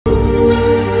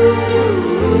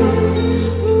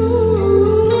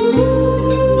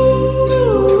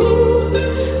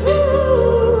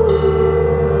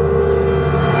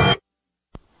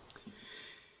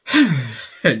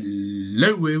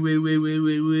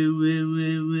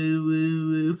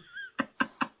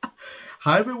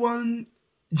Hi everyone,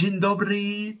 dzień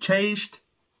dobry, cześć,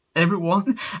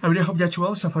 everyone. I really hope that you're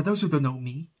well. So for those who don't know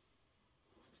me,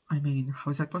 I mean, how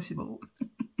is that possible?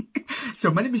 So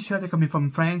my name is Shada, coming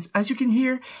from France, as you can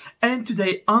hear, and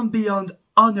today I'm beyond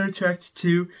honored to react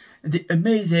to the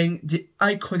amazing, the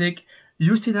iconic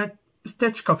Justyna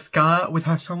Steczkowska with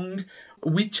her song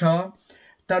Witcher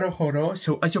Tarohoro.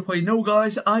 So as you probably know,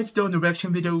 guys, I've done a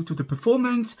reaction video to the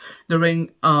performance during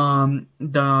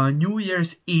the New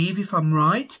Year's Eve, if I'm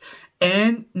right,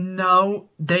 and now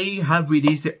they have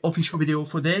released the official video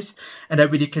for this, and I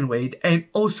really can't wait. And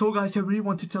also, guys, I really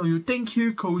want to tell you thank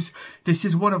you, because this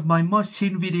is one of my most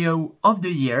seen video of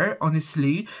the year,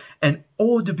 honestly, and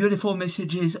all the beautiful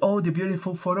messages, all the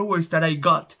beautiful followers that I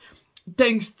got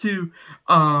thanks to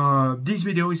this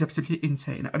video is absolutely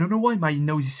insane. I don't know why my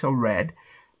nose is so red,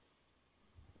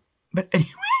 but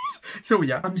anyways, so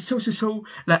yeah, I'm so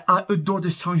like, I adore the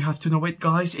song. You have to know it,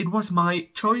 guys. It was my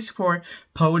choice for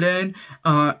Poland.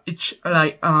 It's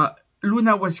like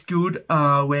Luna was good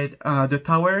with the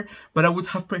Tower, but I would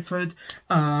have preferred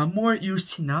more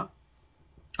Justyna.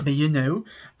 But you know,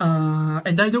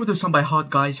 and I know the song by heart,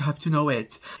 guys. You have to know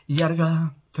it.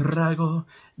 Jarga, trago,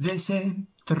 vesem,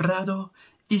 trado,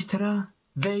 istra,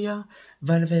 veja,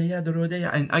 valveja,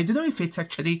 dorodeja. And I don't know if it's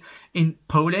actually in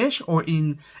Polish or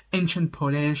in ancient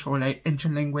Polish or like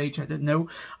ancient language. I don't know.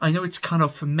 I know it's kind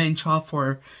of a mantra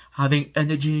for having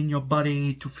energy in your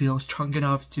body to feel strong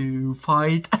enough to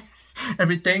fight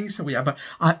everything. So yeah, but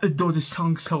I adore the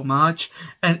song so much,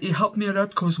 and it helped me a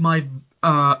lot because my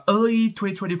early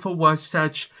 2024 was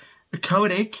such a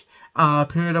chaotic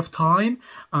period of time.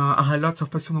 I had lots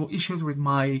of personal issues with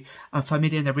my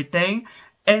family and everything,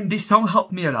 and this song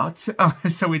helped me a lot.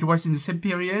 So it was in the same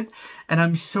period, and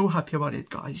I'm so happy about it,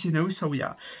 guys, you know. So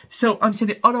yeah, so I'm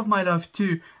sending all of my love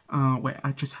to wait,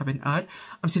 I just have an ad.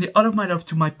 I'm sending all of my love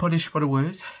to my Polish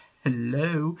followers.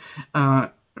 Hello.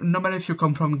 No matter if you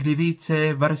come from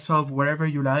Gliwice, Warsaw, wherever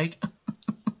you like.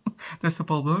 That's the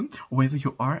problem, wherever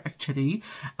you are, actually.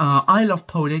 I love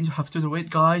Poland, you have to know it,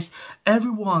 guys.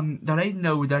 Everyone that I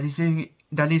know that is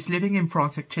living in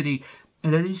France, actually,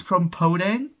 and that is from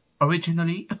Poland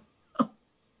originally,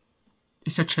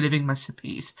 is such a living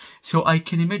masterpiece. So I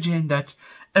can imagine that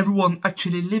everyone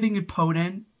actually living in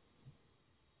Poland,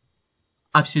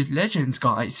 absolute legends,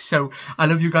 guys. So I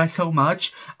love you guys so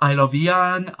much. I love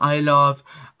Ian, I love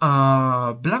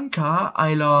Blanca,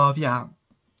 I love, yeah,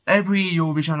 every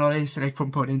Eurovision artist like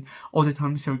from Poland all the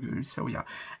time. So good. So yeah,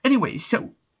 anyway,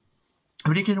 so I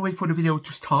really can't wait for the video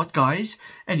to start, guys.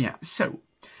 And yeah, so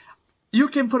you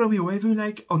can follow me wherever you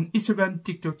like on Instagram,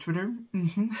 TikTok, Twitter.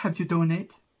 Have you done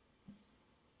it?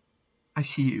 I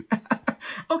see you.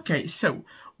 Okay, so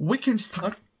we can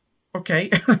start. Okay.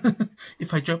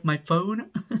 If I drop my phone,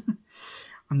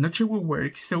 I'm not sure it will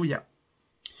work. So yeah,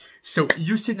 so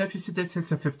Justyna, if you suggest,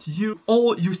 lots of love to you.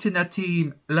 All Justyna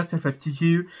team, lots of love to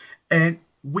you. And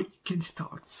we can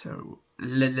start. So,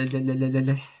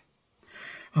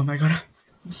 oh my god,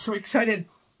 I'm so excited.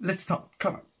 Let's start.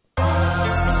 Come on.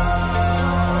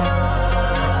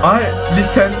 I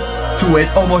listen to it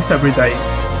almost every day.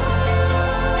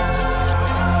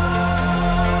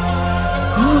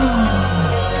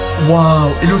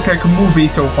 Wow, it looks like a movie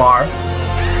so far.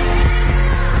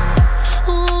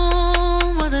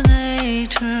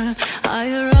 Are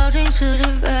you rotting to the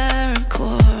very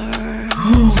core?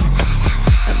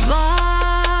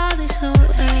 Body's so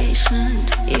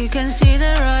ancient, you can see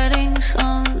the writings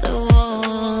on the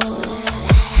wall.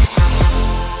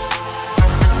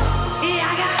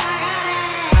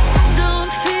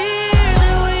 Don't fear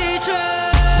the witcher.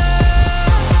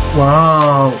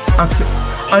 Wow,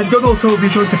 I've done also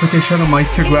visual interpretation on my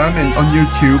Instagram and on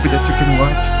YouTube that you can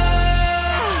watch.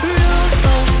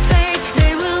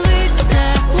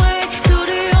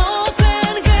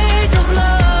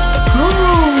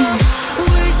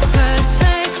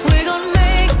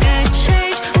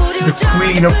 The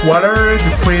Queen of Water,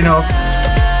 the Queen of...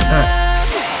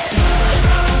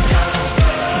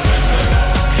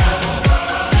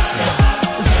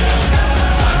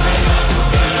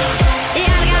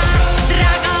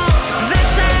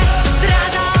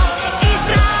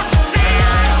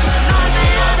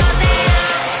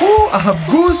 Oh, I have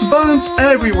goosebumps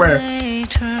everywhere.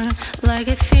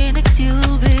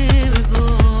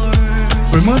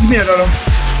 Reminds me a lot of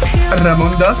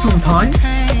Ramonda sometimes.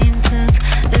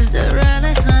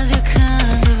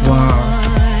 Wow.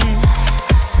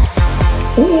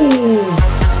 Oh.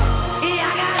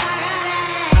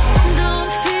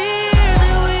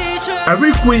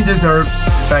 Every queen deserves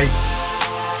like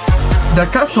the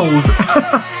castles.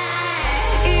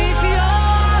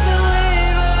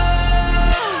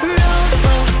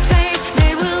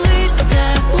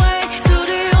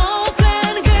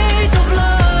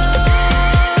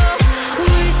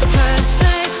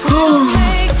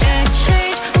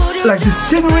 the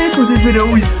scenery for this video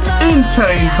is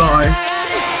insane, guys.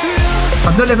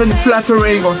 I'm not even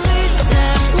flattering or...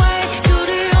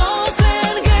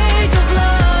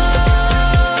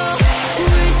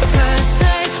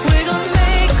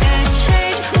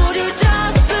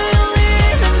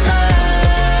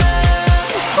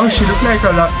 Oh, she looked like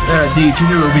a lot, the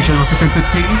Junior Eurovision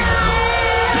representative.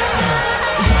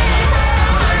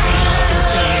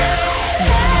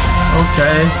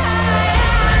 Okay.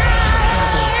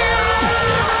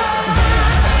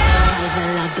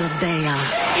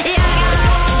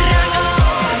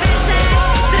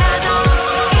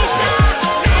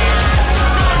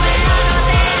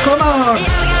 Come on!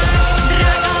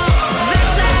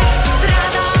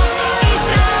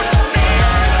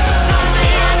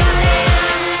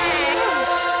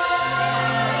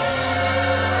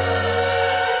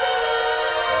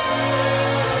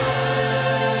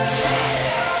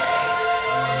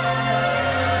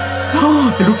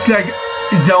 It looks like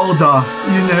Zelda,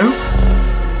 you know?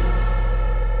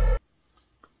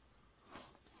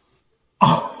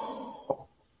 Oh!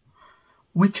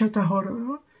 Witcher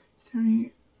Tarohoro?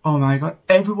 Oh my god,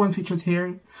 everyone featured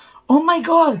here. Oh my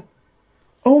god!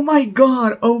 Oh my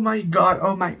god, oh my god,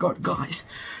 oh my god, guys.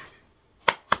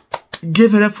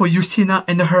 Give it up for Justyna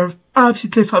and her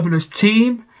absolutely fabulous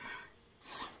team.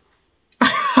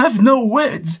 I have no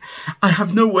words. I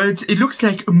have no words. It looks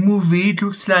like a movie. It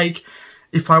looks like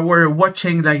if I were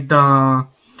watching like the,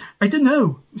 I don't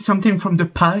know, something from the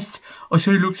past.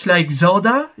 Also, it looks like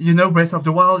Zelda, you know, Breath of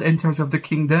the Wild, Enters of the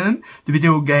Kingdom, the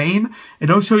video game.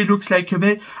 And also it looks like a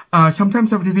bit,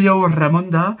 sometimes of the video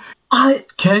Ramonda. I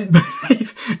can't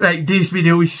believe, like, this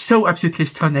video is so absolutely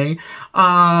stunning.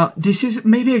 This is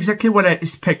maybe exactly what I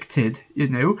expected, you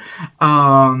know.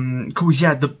 Cause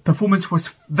yeah, the performance was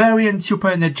very and super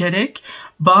energetic,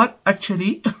 but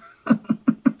actually,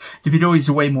 the video is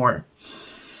way more,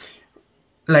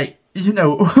 like, you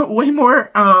know, way more,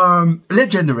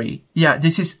 legendary. Yeah,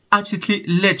 this is absolutely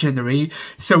legendary.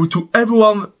 So to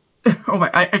everyone, oh my,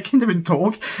 I can't even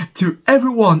talk. To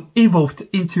everyone involved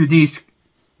into this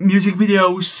music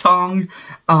video, song,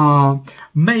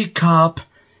 makeup,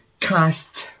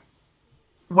 cast,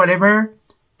 whatever.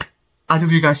 I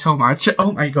love you guys so much.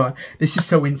 Oh my god, this is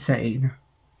so insane.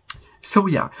 So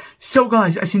yeah, so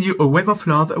guys, I send you a wave of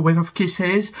love, a wave of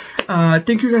kisses.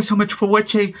 Thank you guys so much for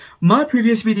watching my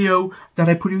previous video that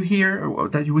I put you here, or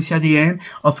that you will see at the end,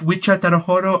 of Witcher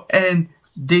Tarohoro and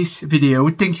this video.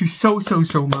 Thank you so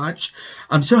much.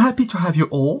 I'm so happy to have you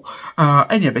all.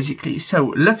 And yeah, basically,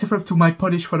 so lots of love to my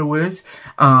Polish followers.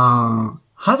 Have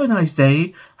a nice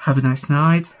day, have a nice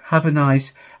night, have a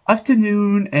nice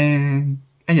afternoon, and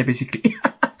yeah, basically.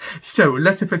 So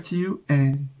lots of love to you,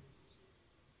 and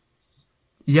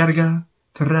Yarga,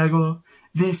 Trago,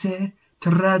 Vese,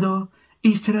 Trado,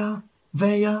 Istra,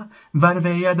 Veia,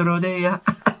 Varveia, Dorodeia.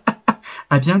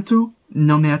 À bientôt.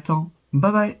 Non mais attends.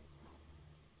 Bye bye.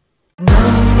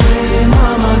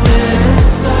 Mama,